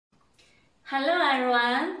Hello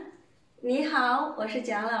everyone. 你好，我是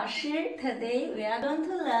蒋老师。Today we are going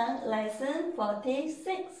to learn lesson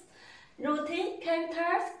 46. Routine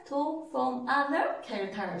characters to form other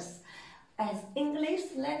characters as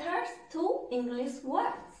English letters to English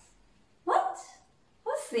words. What?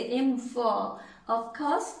 What's the aim for? Of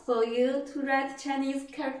course, for you to write Chinese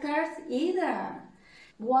characters either.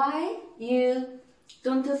 Why you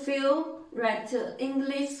don't feel write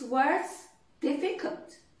English words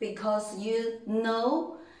difficult? Because you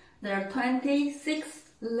know there are 26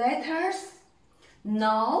 letters.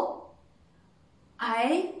 Now,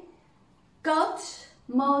 I got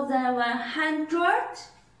more than 100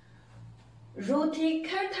 routine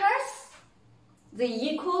characters. They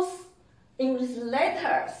equals English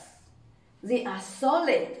letters. They are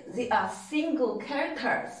solid. They are single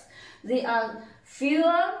characters. They are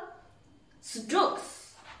fewer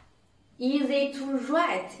strokes. Easy to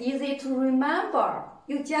write, easy to remember.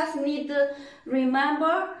 You just need to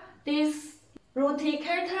remember these routine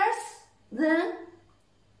characters, then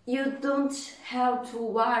you don't have to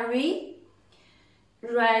worry.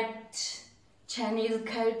 Write Chinese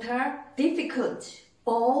character difficult,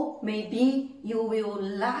 or maybe you will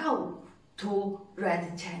love to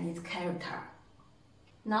write Chinese character.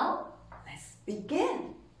 Now, let's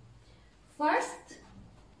begin. First,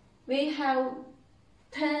 we have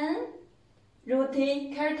 10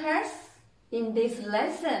 routine characters. In this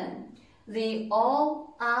lesson, they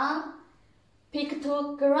all are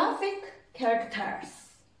pictographic characters.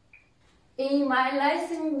 In my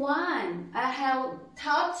lesson 1, I have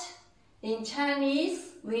taught in Chinese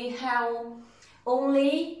we have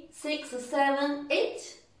only 6, 7,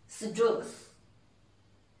 8 strokes.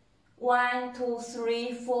 1, 2,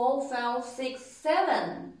 3, 4, 5, 6,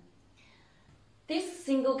 7. This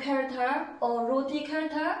single character or routine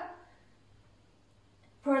character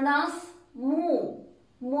pronounce mu,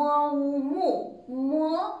 mo, mu,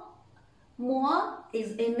 mo. Mo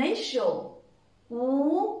is initial,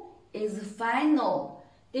 wu is final.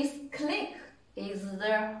 This click is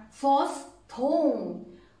the fourth tone.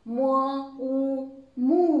 Mo, wu,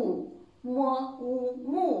 mu, mo, wu,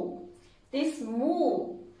 mu. This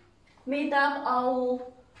mu made up of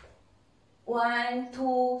 1,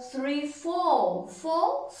 2, 3, 4.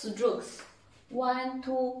 4 strokes. 1,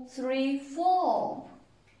 2, 3, 4.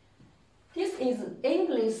 This is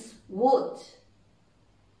English word.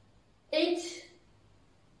 It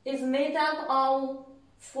is made up of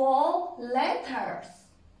 4 letters.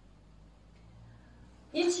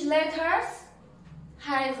 Each letter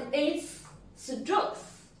has 8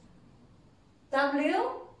 strokes.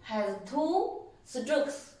 W has 2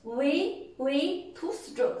 strokes. V 2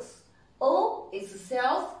 strokes. O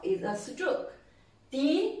itself is a stroke.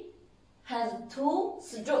 D has 2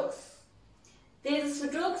 strokes. These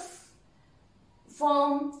strokes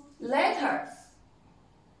form letters.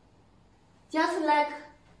 Just like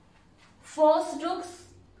 4 strokes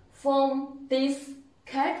form this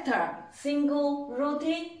character, single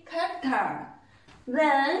routine character.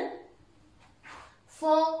 Then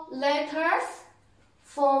 4 letters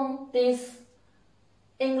form this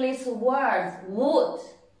English word, wood.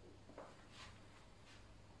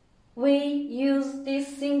 We use these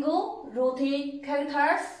single routine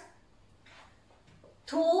characters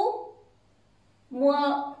to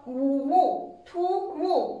mo, wu, mu, to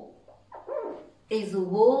mu is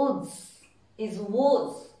woods,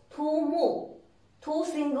 to mu, 2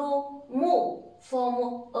 single mu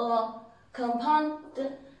form a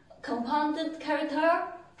compounded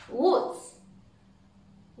character, woods.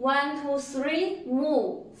 1, 2, 3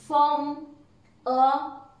 mu form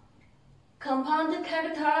a compounded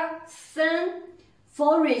character, sun,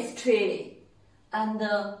 forestry, and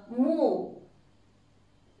mu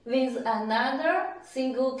with another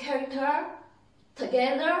single character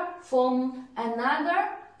together form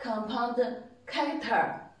another compounded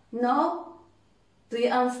character. Now, do you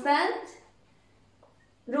understand?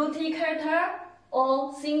 Routine character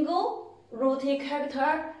or single routine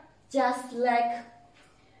character just like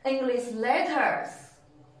English letters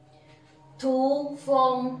to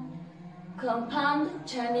form compound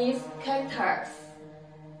Chinese characters.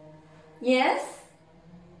 Yes,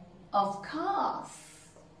 of course.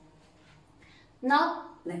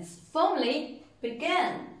 Now, let's formally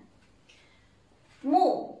begin.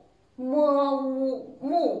 Mu, mo, wu,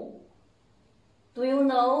 mu. Do you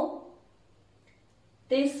know?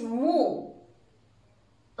 This mu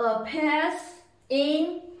appears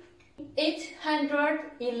in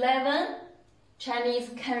 811 Chinese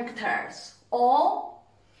characters, or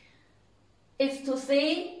it's to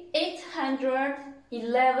say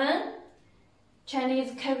 811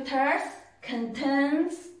 Chinese characters contain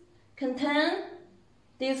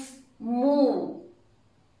this Mu.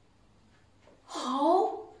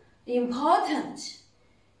 How important?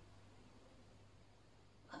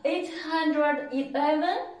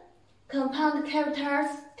 811 compound characters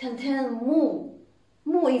contain mu.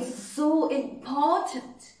 Mu is so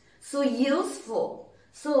important, so useful.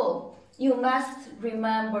 So you must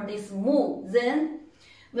remember this mu. Then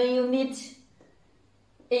when you meet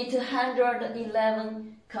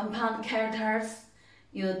 811 compound characters,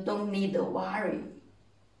 you don't need to worry.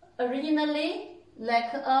 Originally,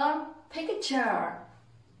 like a picture.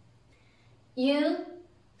 You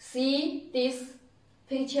see this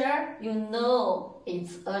picture, you know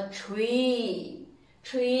it's a tree.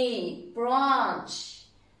 Tree, branch,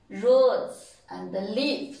 roots, and the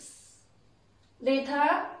leaves.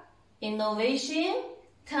 Later, innovation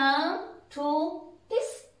turned to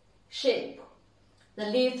this shape. The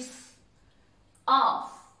leaves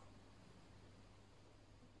off.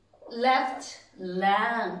 Left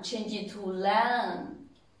line, change it to line.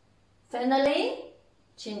 Finally,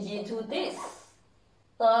 change it to this.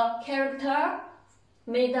 A character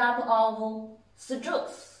made up of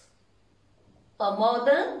strokes. A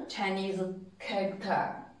modern Chinese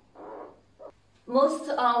character. Most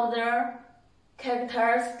of the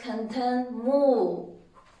characters contain mu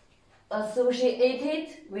associated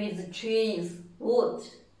with trees, wood.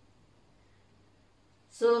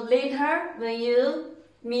 So later, when you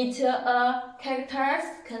meet a characters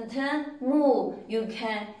contain mu, you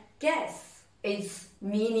can guess its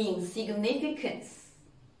meaning, significance.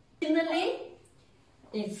 Originally,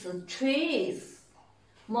 it's trees.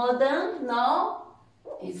 Modern now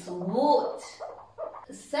is wood.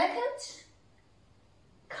 Second,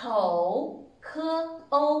 口,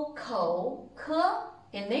 k-o, 口, k,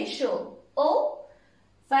 initial, o,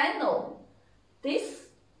 final. This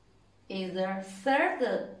is the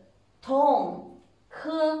third tone,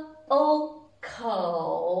 k-o,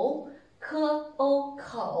 口, k-o,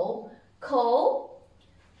 口, 口.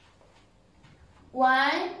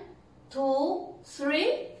 1, 2,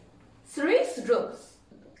 3, 3 strokes.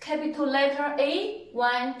 Capital letter A,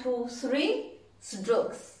 1, 2, 3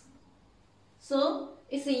 strokes. So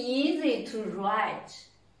it's easy to write.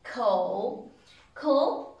 口.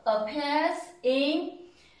 口 appears in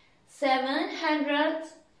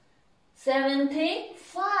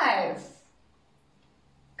 775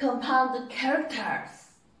 compound characters.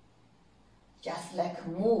 Just like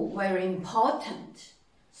mu, very important.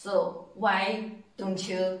 So why don't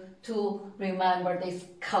you to remember this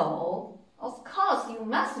口? Of course, you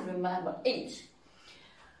must remember it.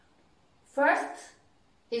 First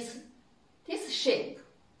is this shape,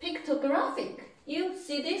 pictographic. You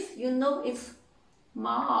see this, you know it's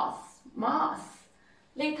Mars.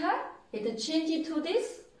 Later, it changes to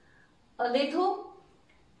this, a little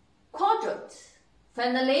quadrant.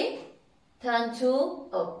 Finally, turn to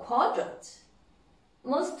a quadrant.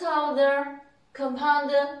 Most of the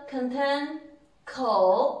compound contain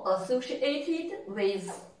口 associated with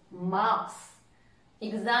Mars.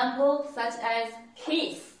 Example such as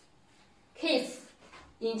kiss. Kiss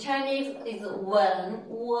in Chinese is 吻,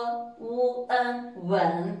吻.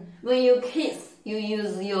 When you kiss, you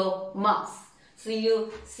use your mouth. So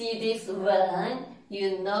you see this 吻,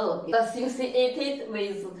 you know associated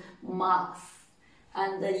with Mars.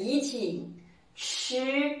 And eating,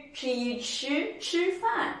 吃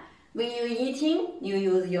饭. When you eating, you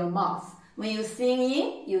use your mouth. When you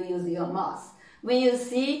singing, you use your mouth. When you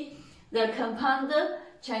see the compound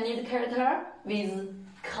Chinese character with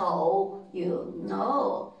口, you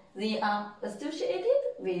know they are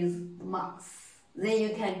associated with Mars. Then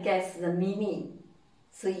you can guess the meaning.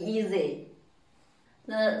 So easy.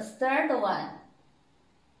 The third one,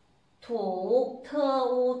 土, 特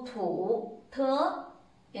务土, 特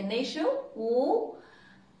initial, 无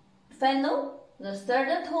final. The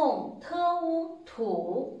third tone, 特务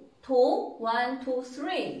土, 土 1, 2,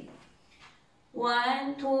 3.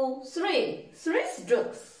 1, 2, 3. 3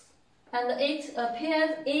 strokes. And it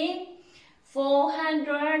appears in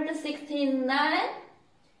 469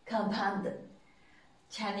 compound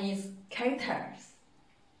Chinese characters.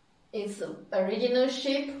 Its original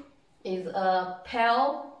shape is a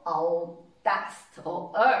pale of dust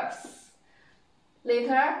or earth.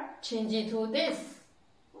 Later, change it to this.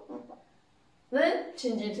 Then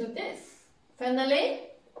change it to this. Finally,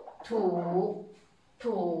 土,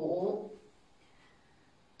 土.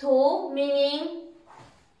 土 meaning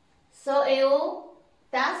soil,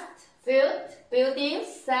 dust, field, building,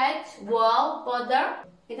 site, wall, border,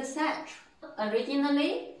 etc.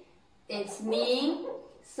 Originally, it means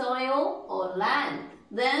soil or land,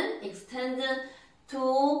 then extended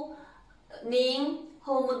to mean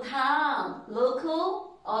hometown,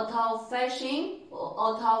 local out of fashion, or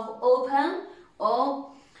out of open,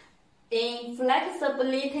 or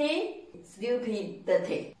inflexibility,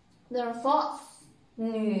 stupidity. The fourth,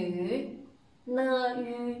 女 呢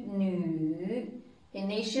yu 女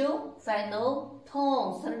initial, final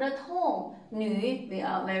tone, third tone. 女 we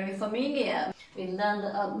are very familiar. We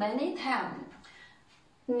learned many times.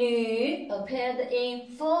 女 appeared in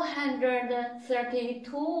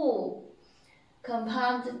 432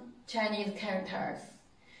 compound Chinese characters.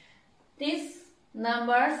 These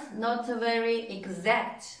numbers not very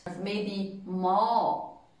exact, maybe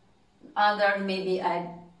more. Others maybe I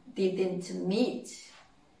didn't meet.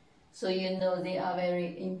 So you know they are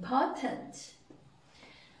very important.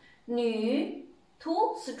 女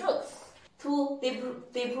two strokes. Two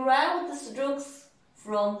derived strokes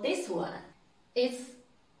from this one. Its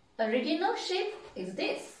original shape is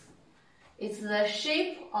this. It's the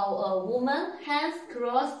shape of a woman's hands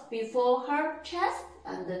crossed before her chest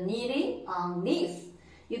and kneeling on knees.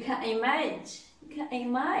 You can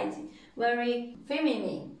imagine, very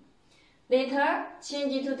feminine. Later,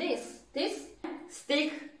 change it to this. This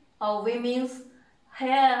stick of women's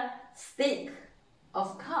hair stick,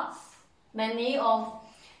 of course. Many of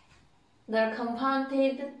the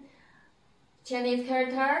compounded Chinese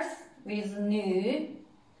characters with 女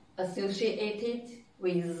associated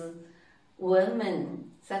with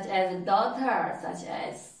women, such as daughter, such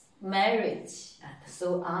as marriage, and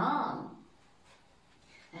so on.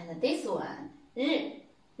 And this one, 日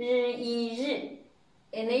一日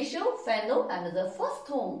initial, final, and the first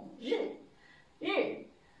tone, 日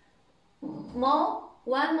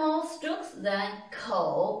one more strokes than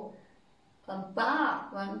口 one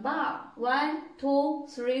bar, 1, 2,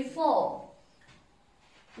 3, 4.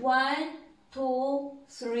 1, 2,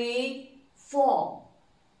 3, 4.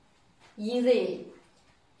 Easy.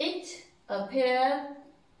 It appears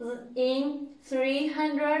in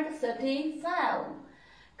 335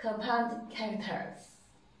 compound characters.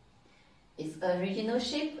 Its original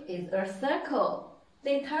shape is a circle.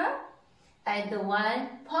 Later, add 1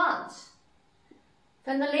 point.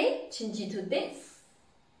 Finally, change it to this.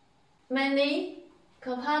 Many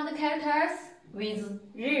compound characters with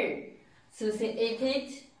日 associated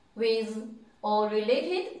with or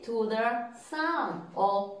related to the sun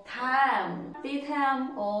or time,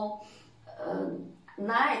 daytime or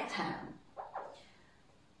nighttime.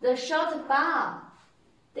 The short bar,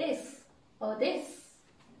 this or this,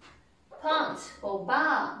 point or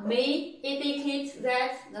bar may indicate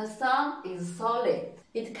that the sun is solid.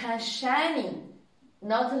 It can shine,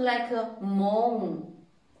 not like a moon.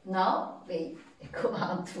 Now we go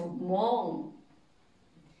on to moon.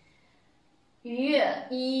 月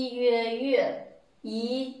一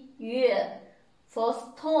月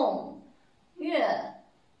fourth tone 月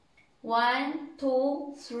 1,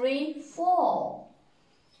 2, 3, 4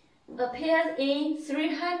 appears in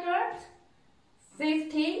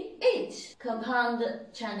 358 compound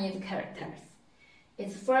Chinese characters.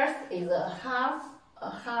 Its first is a half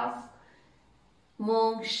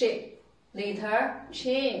moon shape. Later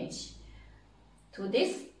change to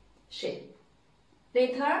this shape.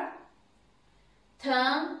 Later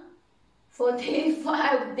turn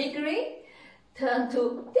 45 degrees, turn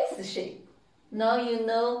to this shape. Now you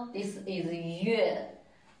know this is 月.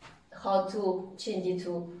 How to change it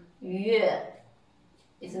to 月?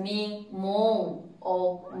 It means moon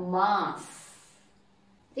or Mars.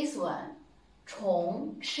 This one,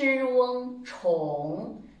 虫 吃翁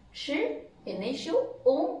虫 吃 initial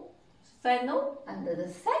on, final, and the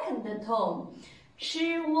second tone,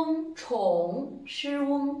 吃翁虫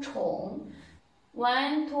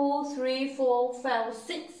 1, 2, 3, 4, 5,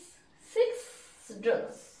 6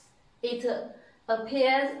 strokes. It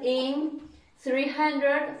appears in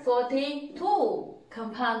 342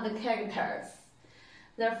 compound characters.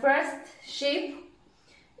 The first shape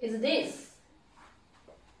is this,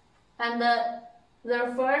 and the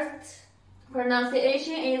first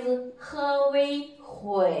pronunciation is 喝微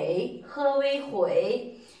回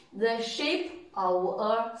the shape of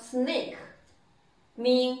a snake,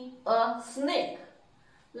 mean a snake.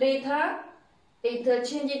 Later, it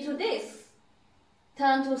changes to this.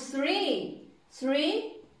 Turn to 3,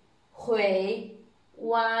 回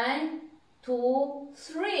 1, 2,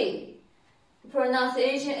 3.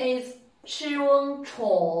 Pronunciation is 吃翁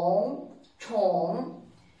虫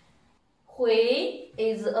回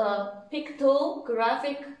is a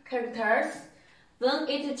pictographic characters. When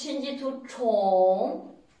it changes to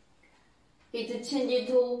虫, it changes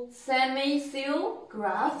to semi-graphic.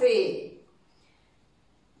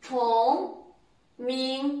 虫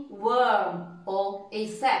mean worm or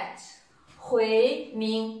insect. 回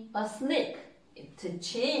mean a snake. It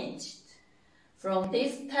changed. from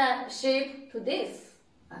this shape to this,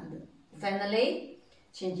 and finally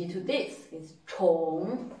change it to this. It's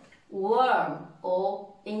虫, worm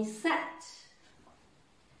or insect.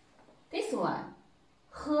 This one,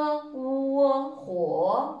 喝窝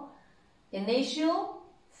火, initial,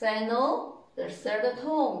 final, the third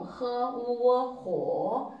tone, 喝窝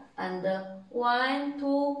火, and 1,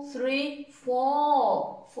 2, 3,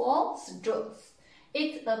 4, 4 strokes.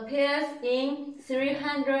 It appears in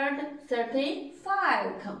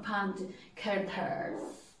 335 compound characters.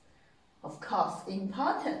 Of course,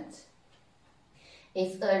 important.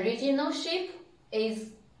 Its original shape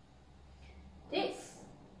is this.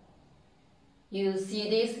 You see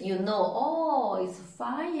this, you know, oh, it's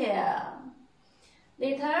fire.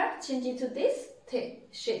 Later, change it to this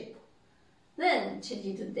shape. Then change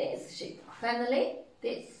it to this shape. Finally,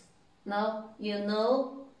 this. Now you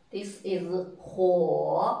know this is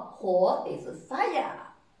火. 火 is fire.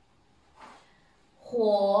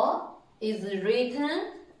 火 is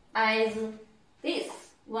written as this.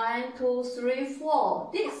 1, 2, 3, 4.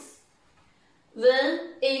 This.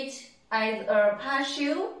 When it as a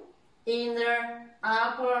partial inner,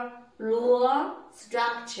 upper, lower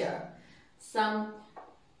structure, some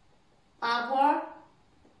upper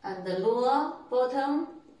and lower bottom,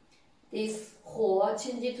 this 火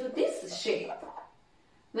change it to this shape.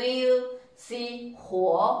 When you see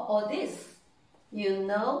火 or this, you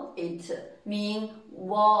know it means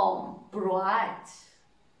warm, bright,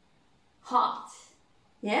 hot.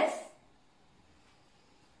 Yes?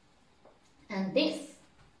 And this,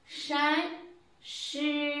 shine,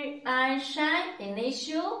 诗安山,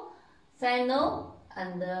 initial, final,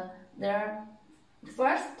 and the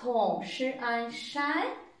first tone, 诗安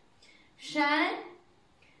山, shine,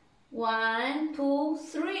 1, 2,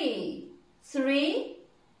 3, 3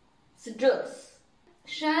 strokes.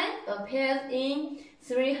 Shine appears in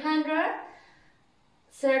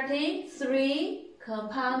 333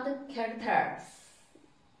 compound characters.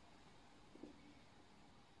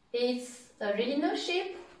 Its original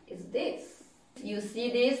shape is this. You see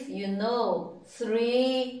this, you know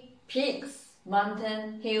 3 peaks,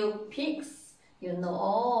 mountain, hill, peaks. You know,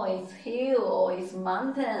 oh, it's hill or it's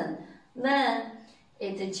mountain. Then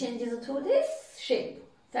it changes to this shape.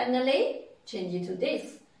 Finally, change it to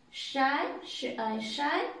this. Shine, 是安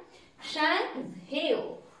山. Shine is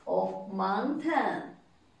hill or mountain.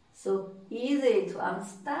 So easy to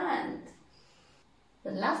understand.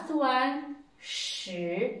 The last one,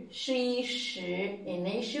 时, 是一时,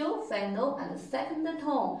 initial, final, and second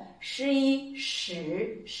tone. 是一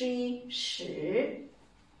时, 是一时.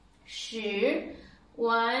 时,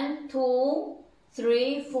 1, 2,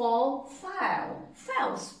 3, 4,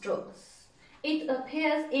 5 strokes. It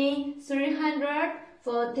appears in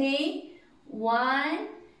 341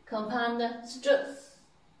 compound strokes.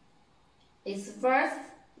 It's first,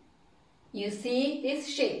 you see this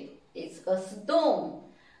shape. It's a stone,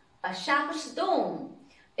 a sharp stone.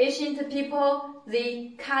 Ancient people,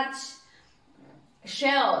 they cut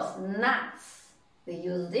shells, nuts. They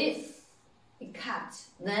use this. They cut.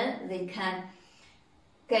 Then they can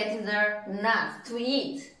get the nuts to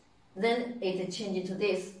eat. Then it changes to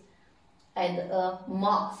this. Add a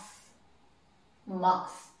moss.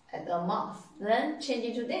 Add a moss. Then change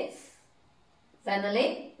it to this.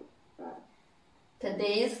 Finally,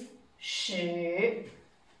 today's 石.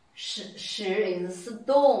 石 is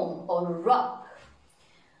stone or rock.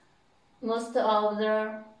 Most of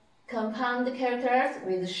the compound characters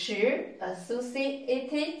with 石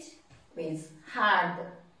associated with hard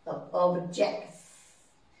objects,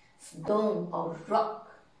 stone or rock.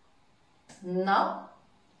 Now,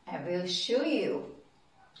 I will show you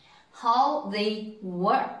how they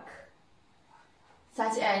work,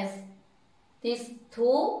 such as these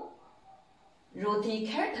two rooty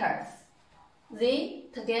characters. They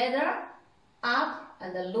together up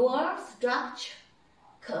and lower structure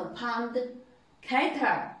compound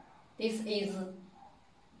character. This is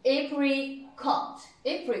apricot,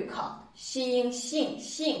 星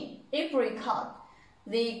星 apricot.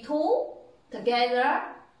 The two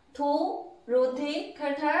together, two rooty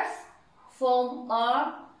characters form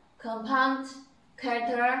a compound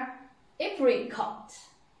character apricot.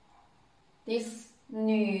 This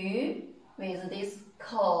女 with this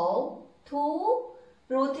口, two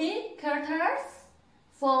rooty characters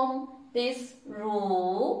form this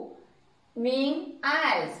如 mean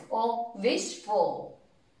eyes or wishful.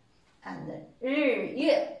 And 日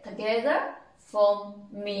月 together form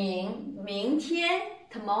明天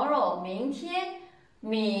tomorrow 明天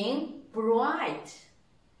明 bright.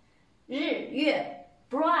 日月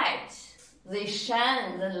bright, they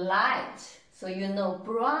shine the light, so you know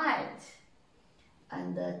bright.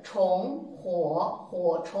 and 虫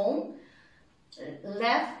火虫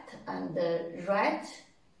left and right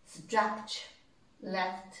structure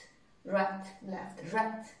left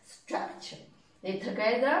right structure. They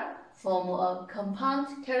together form a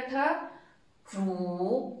compound character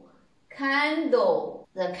主 candle.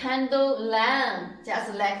 The candle lamp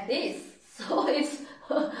just like this. So it's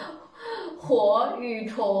火与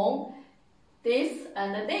虫 this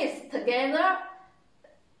and this together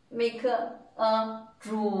make a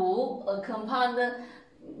主 a compound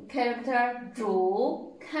character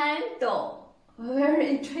主 candle.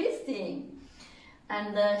 Very interesting.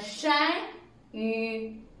 And 山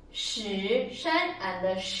与石 山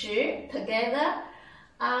and 石 together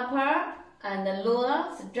upper and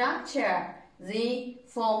lower structure. They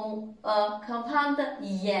form a compound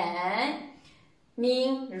岩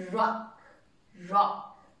mean rock.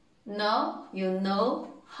 Now you know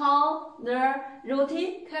how the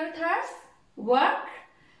rooted characters work,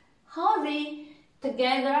 how they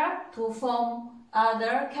together to form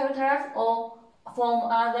other characters or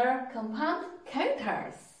form other compound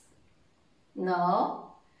characters.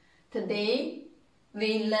 Now, today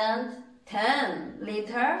we learned 10.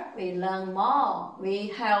 Later we learn more. We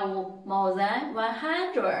have more than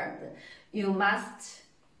 100. You must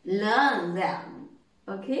learn them.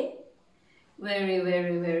 Okay?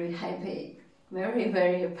 Very happy.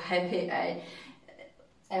 Very happy.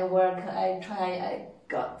 I work, I try, I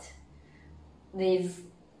got. These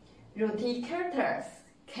rooted characters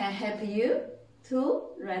can help you to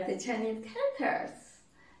write the Chinese characters.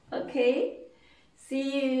 Okay?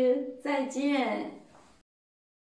 See you. 再见。